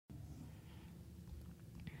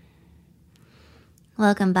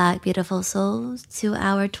Welcome back, beautiful souls, to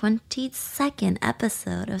our 22nd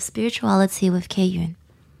episode of Spirituality with Kayun.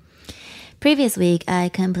 Previous week, I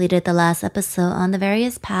completed the last episode on the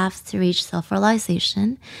various paths to reach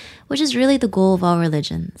self-realization, which is really the goal of all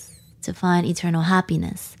religions, to find eternal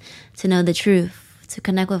happiness, to know the truth, to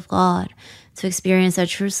connect with God, to experience our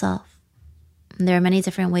true self. There are many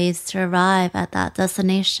different ways to arrive at that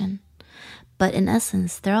destination, but in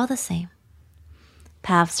essence, they're all the same.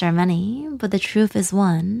 Paths are many, but the truth is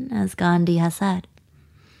one, as Gandhi has said.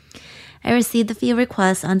 I received a few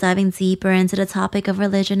requests on diving deeper into the topic of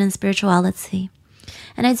religion and spirituality.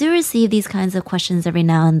 And I do receive these kinds of questions every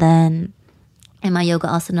now and then in my yoga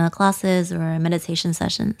asana classes or meditation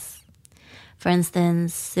sessions. For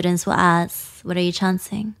instance, students will ask, what are you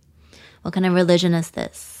chanting? What kind of religion is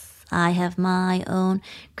this? I have my own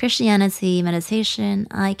Christianity meditation.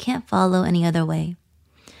 I can't follow any other way.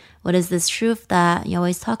 What is this truth that you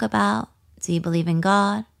always talk about? Do you believe in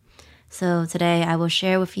God? So today I will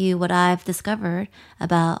share with you what I've discovered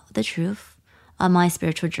about the truth on my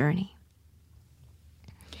spiritual journey.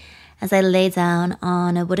 As I lay down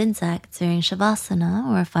on a wooden deck during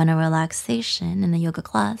Shavasana, or final relaxation in a yoga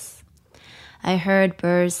class, I heard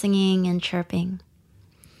birds singing and chirping.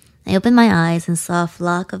 I opened my eyes and saw a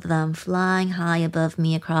flock of them flying high above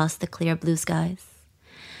me across the clear blue skies.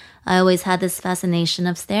 I always had this fascination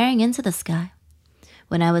of staring into the sky.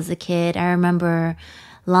 When I was a kid, I remember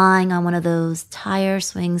lying on one of those tire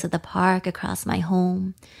swings at the park across my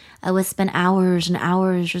home. I would spend hours and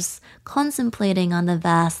hours just contemplating on the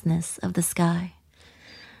vastness of the sky.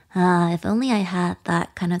 If only I had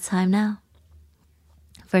that kind of time now.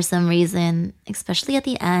 For some reason, especially at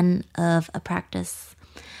the end of a practice,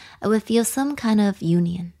 I would feel some kind of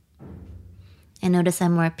union. I notice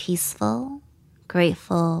I'm more peaceful,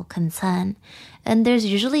 grateful, content, and there's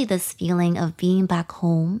usually this feeling of being back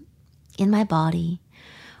home in my body,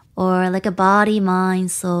 or like a body,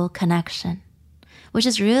 mind, soul connection, which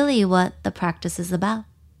is really what the practice is about.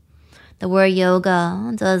 The word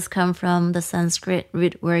yoga does come from the Sanskrit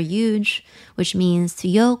root word yuj, which means to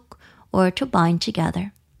yoke or to bind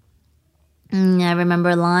together. I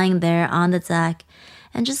remember lying there on the deck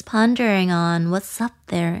and just pondering on what's up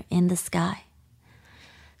there in the sky.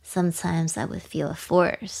 Sometimes I would feel a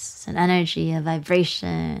force, an energy, a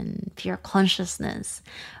vibration, pure consciousness,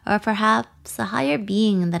 or perhaps a higher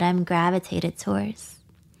being that I'm gravitated towards.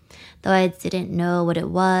 Though I didn't know what it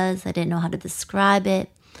was, I didn't know how to describe it,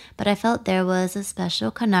 but I felt there was a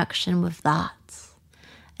special connection with that.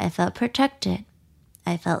 I felt protected.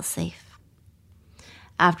 I felt safe.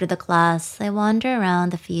 After the class, I wandered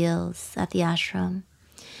around the fields at the ashram.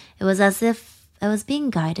 It was as if I was being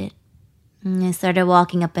guided. I started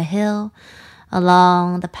walking up a hill.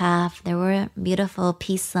 Along the path, there were beautiful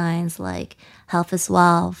peace signs like health is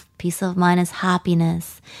wealth, peace of mind is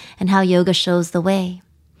happiness, and how yoga shows the way.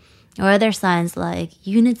 Or other signs like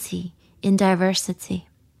unity in diversity.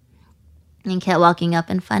 And kept walking up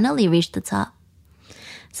and finally reached the top.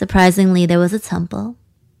 Surprisingly, there was a temple.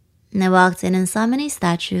 And I walked in and saw many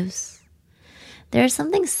statues. There is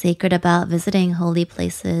something sacred about visiting holy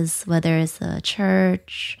places, whether it's a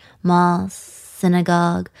church, mosque,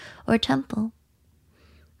 synagogue, or temple.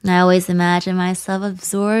 I always imagine myself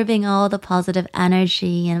absorbing all the positive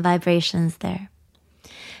energy and vibrations there.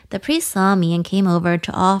 The priest saw me and came over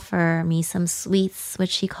to offer me some sweets,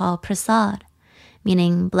 which he called prasad,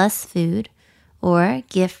 meaning blessed food or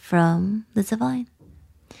gift from the divine.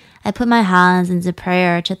 I put my hands into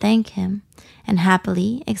prayer to thank him and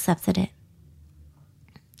happily accepted it.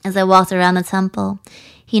 As I walked around the temple,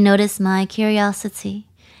 he noticed my curiosity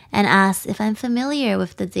and asked if I'm familiar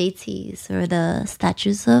with the deities or the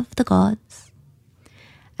statues of the gods.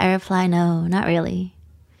 I replied, no, not really.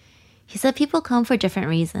 He said people come for different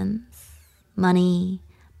reasons: money,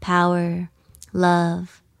 power,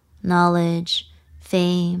 love, knowledge,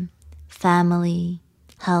 fame, family,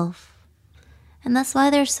 health. And that's why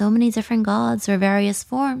there's so many different gods or various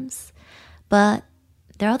forms, but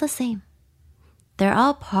they're all the same. They're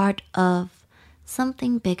all part of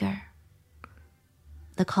something bigger.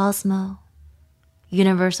 The cosmos,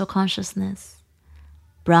 universal consciousness,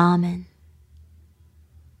 Brahman.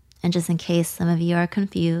 And just in case some of you are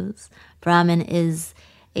confused, Brahman is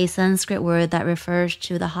a Sanskrit word that refers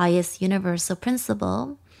to the highest universal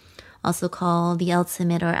principle, also called the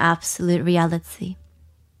ultimate or absolute reality.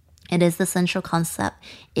 It is the central concept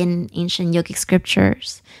in ancient yogic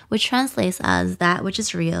scriptures, which translates as that which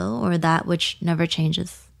is real or that which never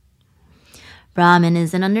changes. Brahman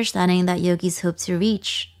is an understanding that yogis hope to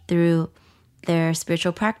reach through their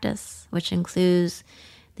spiritual practice, which includes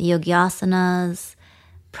the yogi asanas,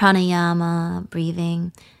 pranayama,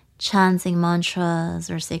 breathing, chanting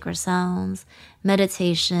mantras or sacred sounds,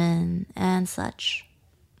 meditation, and such.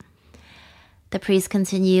 The priest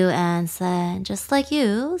continued and said, just like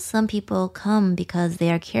you, some people come because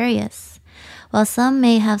they are curious, while some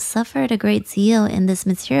may have suffered a great deal in this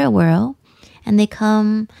material world, and they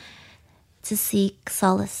come to seek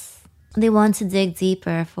solace. They want to dig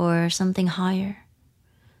deeper for something higher,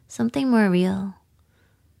 something more real,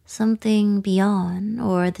 something beyond,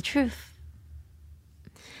 or the truth.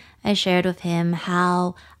 I shared with him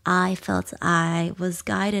how I felt I was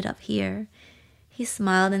guided up here. He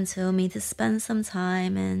smiled and told me to spend some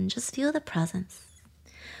time and just feel the presence.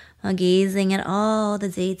 While gazing at all the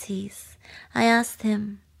deities, I asked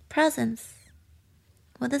him, presence,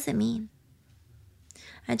 what does it mean?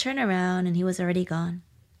 I turned around and he was already gone.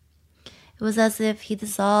 It was as if he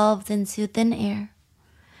dissolved into thin air.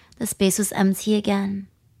 The space was empty again.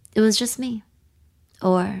 It was just me.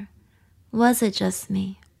 Or was it just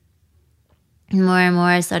me? More and more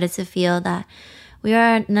I started to feel that we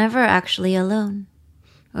are never actually alone,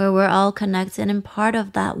 or we're all connected and part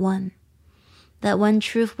of that one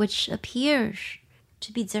truth which appears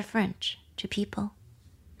to be different to people.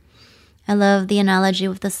 I love the analogy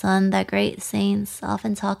with the sun that great saints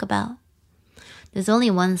often talk about. There's only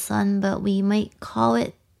one sun, but we might call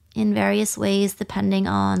it in various ways depending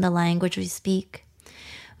on the language we speak.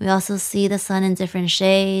 We also see the sun in different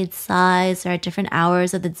shades, size, or at different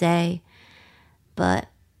hours of the day, but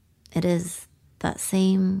it is that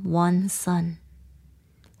same one sun.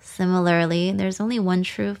 Similarly, there's only one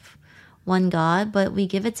truth, one God, but we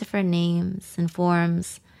give it different names and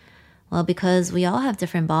forms. Well, because we all have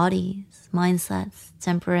different bodies, mindsets,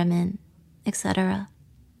 temperament, etc.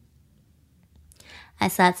 I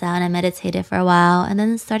sat down and meditated for a while and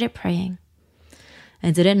then started praying. I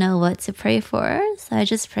didn't know what to pray for, so I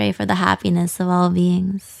just prayed for the happiness of all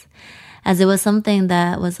beings, as it was something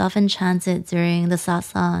that was often chanted during the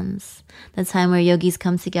satsangs, the time where yogis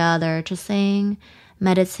come together to sing,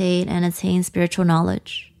 meditate, and attain spiritual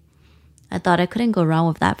knowledge. I thought I couldn't go wrong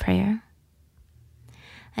with that prayer.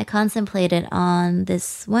 I contemplated on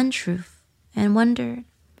this one truth and wondered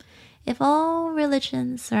if all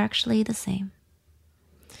religions are actually the same.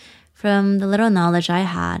 From the little knowledge I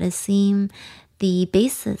had, it seemed the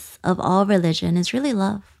basis of all religion is really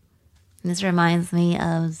love. This reminds me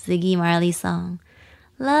of Ziggy Marley's song,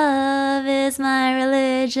 "Love is my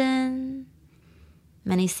religion."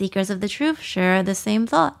 Many seekers of the truth share the same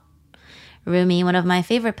thought. Rumi, one of my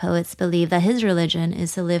favorite poets, believed that his religion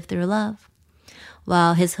is to live through love,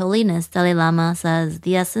 while His Holiness Dalai Lama says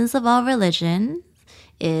the essence of all religion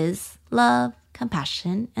is love,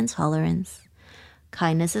 compassion, and tolerance.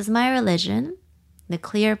 Kindness is my religion. The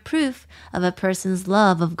clear proof of a person's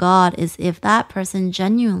love of God is if that person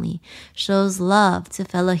genuinely shows love to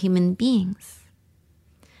fellow human beings.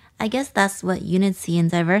 I guess that's what unity and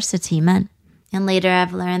diversity meant. And later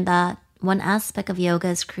I've learned that one aspect of yoga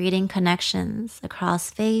is creating connections across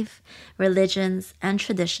faith, religions, and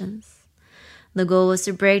traditions. The goal was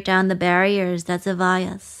to break down the barriers that divide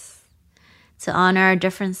us, to honor our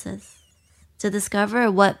differences, to discover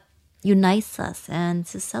what unites us, and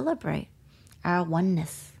to celebrate our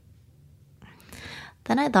oneness.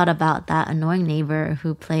 Then I thought about that annoying neighbor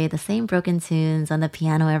who played the same broken tunes on the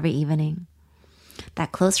piano every evening,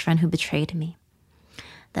 that close friend who betrayed me,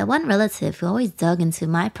 that one relative who always dug into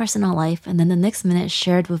my personal life and then the next minute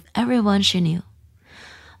shared with everyone she knew.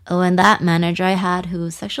 Oh, and that manager I had who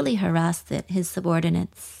sexually harassed his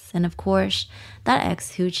subordinates, and of course, that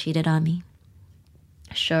ex who cheated on me.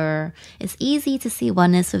 Sure, it's easy to see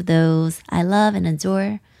oneness with those I love and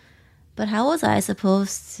adore, but how was I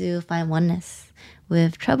supposed to find oneness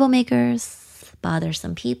with troublemakers,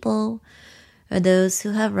 bothersome people, or those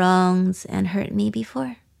who have wronged and hurt me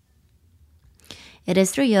before? It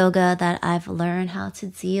is through yoga that I've learned how to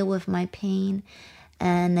deal with my pain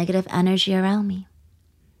and negative energy around me.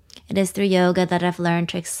 It is through yoga that I've learned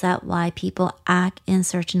to accept why people act in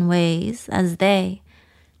certain ways, as they,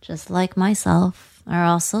 just like myself, are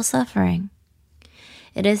also suffering.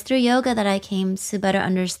 It is through yoga that I came to better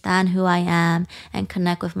understand who I am and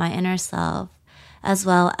connect with my inner self, as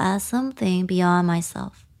well as something beyond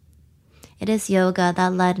myself. It is yoga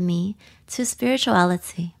that led me to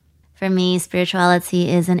spirituality. For me, spirituality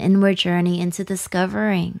is an inward journey into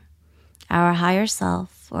discovering our higher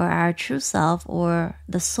self, or our true self, or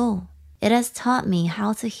the soul. It has taught me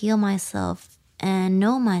how to heal myself and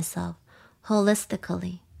know myself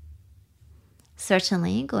holistically.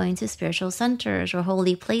 Certainly, going to spiritual centers or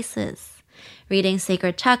holy places, reading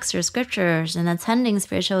sacred texts or scriptures, and attending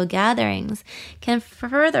spiritual gatherings can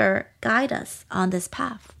further guide us on this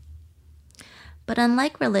path. But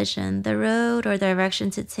unlike religion, the road or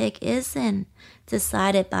direction to take isn't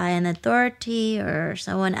decided by an authority or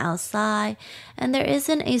someone outside, and there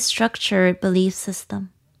isn't a structured belief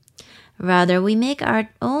system. Rather, we make our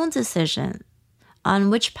own decision on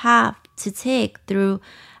which path to take through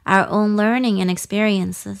our own learning and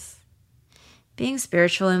experiences. Being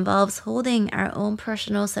spiritual involves holding our own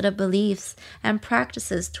personal set of beliefs and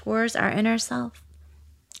practices towards our inner self.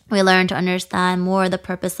 We learn to understand more the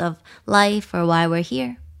purpose of life or why we're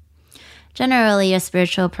here. Generally, a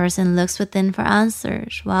spiritual person looks within for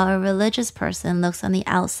answers, while a religious person looks on the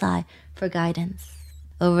outside for guidance.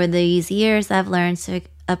 Over these years, I've learned to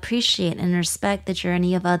appreciate and respect the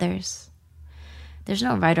journey of others. There's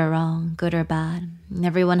no right or wrong, good or bad.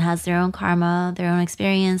 Everyone has their own karma, their own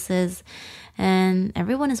experiences, and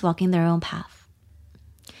everyone is walking their own path.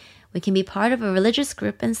 We can be part of a religious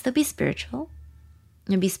group and still be spiritual,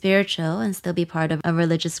 and be spiritual and still be part of a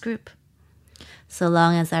religious group, so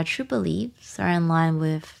long as our true beliefs are in line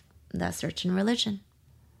with that certain religion.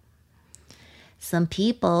 Some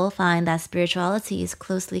people find that spirituality is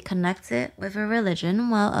closely connected with a religion,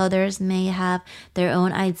 while others may have their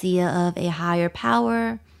own idea of a higher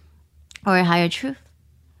power or a higher truth.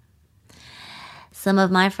 Some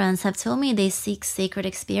of my friends have told me they seek sacred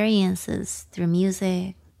experiences through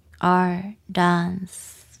music, art,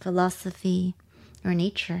 dance, philosophy, or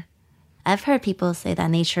nature. I've heard people say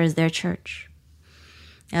that nature is their church.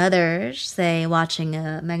 Others say watching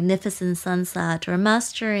a magnificent sunset or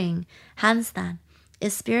mastering handstand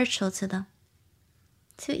is spiritual to them.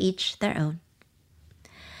 To each their own.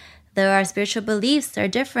 Though our spiritual beliefs are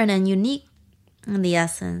different and unique, the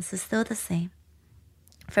essence is still the same.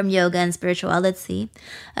 From yoga and spirituality,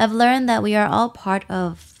 I've learned that we are all part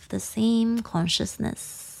of the same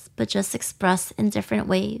consciousness, but just expressed in different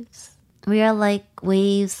waves. We are like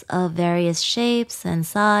waves of various shapes and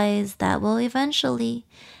size that will eventually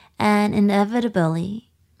and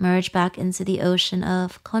inevitably merge back into the ocean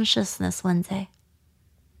of consciousness one day.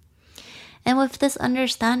 And with this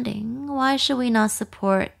understanding, why should we not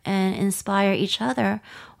support and inspire each other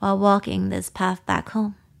while walking this path back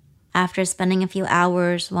home? After spending a few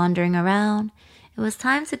hours wandering around, it was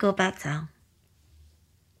time to go back down.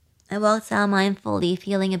 I walked down mindfully,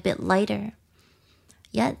 feeling a bit lighter,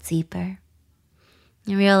 yet deeper,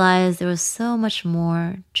 and realized there was so much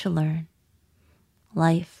more to learn.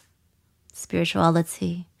 Life,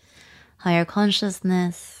 spirituality, higher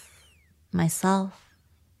consciousness, myself.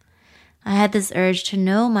 I had this urge to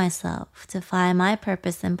know myself, to find my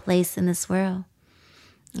purpose and place in this world,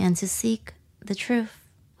 and to seek the truth.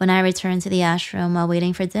 When I returned to the ashram while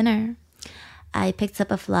waiting for dinner, I picked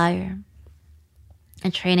up a flyer,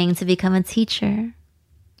 a training to become a teacher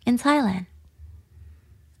in Thailand.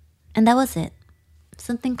 And that was it.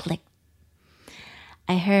 Something clicked.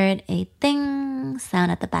 I heard a ding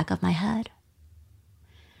sound at the back of my head.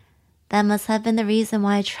 That must have been the reason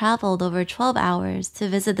why I traveled over 12 hours to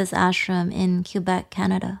visit this ashram in Quebec,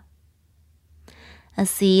 Canada. A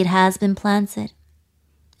seed has been planted,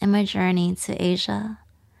 and my journey to Asia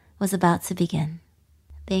was about to begin.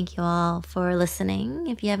 Thank you all for listening.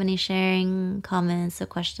 If you have any sharing, comments, or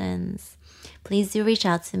questions, please do reach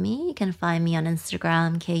out to me. You can find me on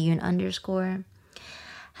Instagram, @KYoon_.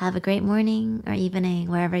 Have a great morning or evening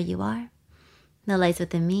wherever you are. The lights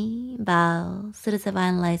within me bow to the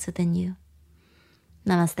divine lights within you.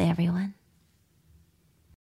 Namaste, everyone.